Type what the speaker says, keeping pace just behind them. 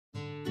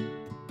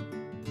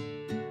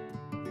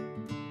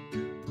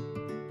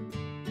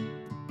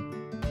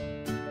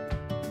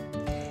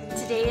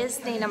Today is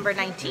day number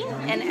 19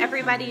 and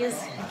everybody is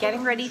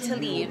getting ready to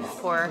leave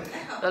for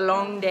the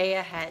long day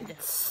ahead.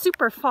 It's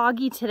super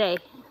foggy today.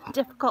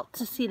 Difficult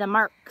to see the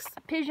marks.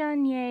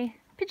 Pigeon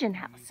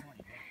house.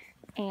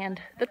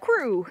 And the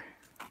crew.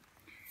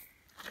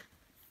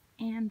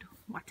 And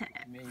what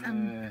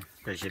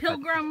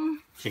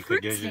pilgrim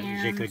fruit stand.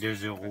 J'ai que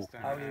 2 euros.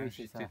 Ah oui,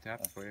 c'est ça.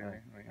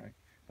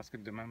 Parce que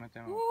demain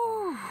matin.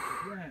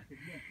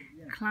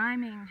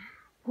 Climbing.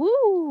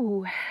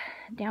 Woo!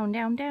 Down,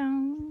 down,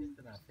 down.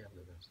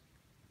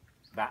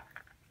 Bah.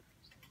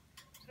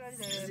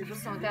 Les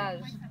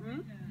pourcentages.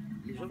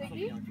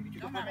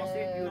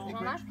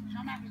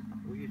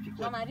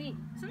 Jean-Marie.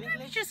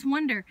 Sometimes I just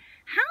wonder,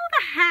 how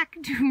the heck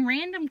do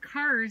random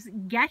cars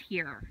get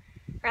here?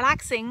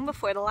 Relaxing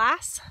before the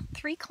last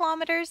 3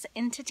 kilometers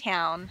into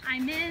town.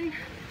 I'm in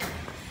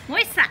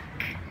Moissac.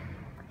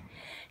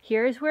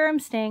 Here's where I'm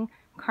staying,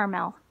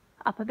 Carmel,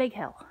 up a big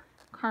hill.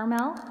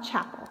 Carmel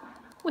Chapel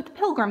with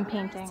pilgrim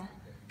painting.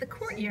 The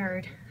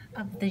courtyard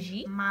of the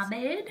G. My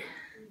bed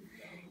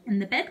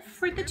and the bed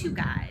for the 2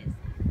 guys.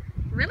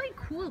 Really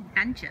cool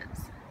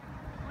benches.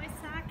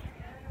 Moissac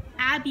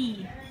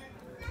Abbey.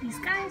 These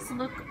guys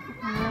look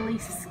really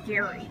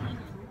scary.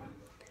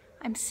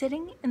 I'm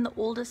sitting in the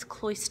oldest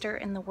cloister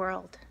in the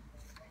world,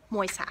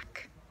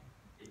 Moissac.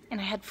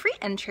 And I had free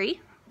entry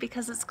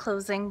because it's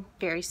closing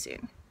very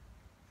soon.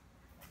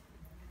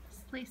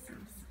 This place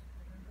is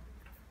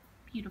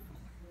beautiful.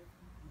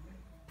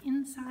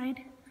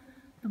 Inside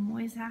the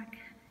Moissac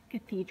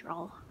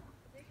Cathedral.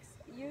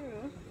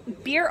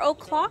 Beer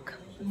o'clock,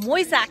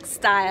 Moissac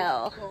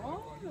style.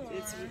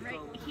 It's right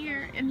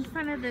here in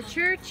front of the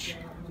church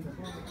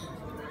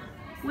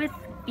with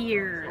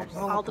beers.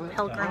 All the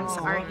pilgrims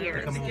are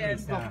here.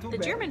 The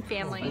German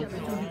family.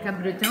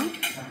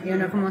 Et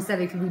on a commencé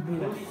avec Louis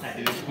Bourg.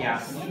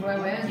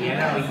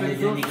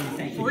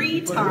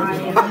 Free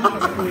time.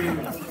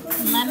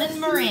 Lemon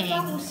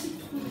meringue.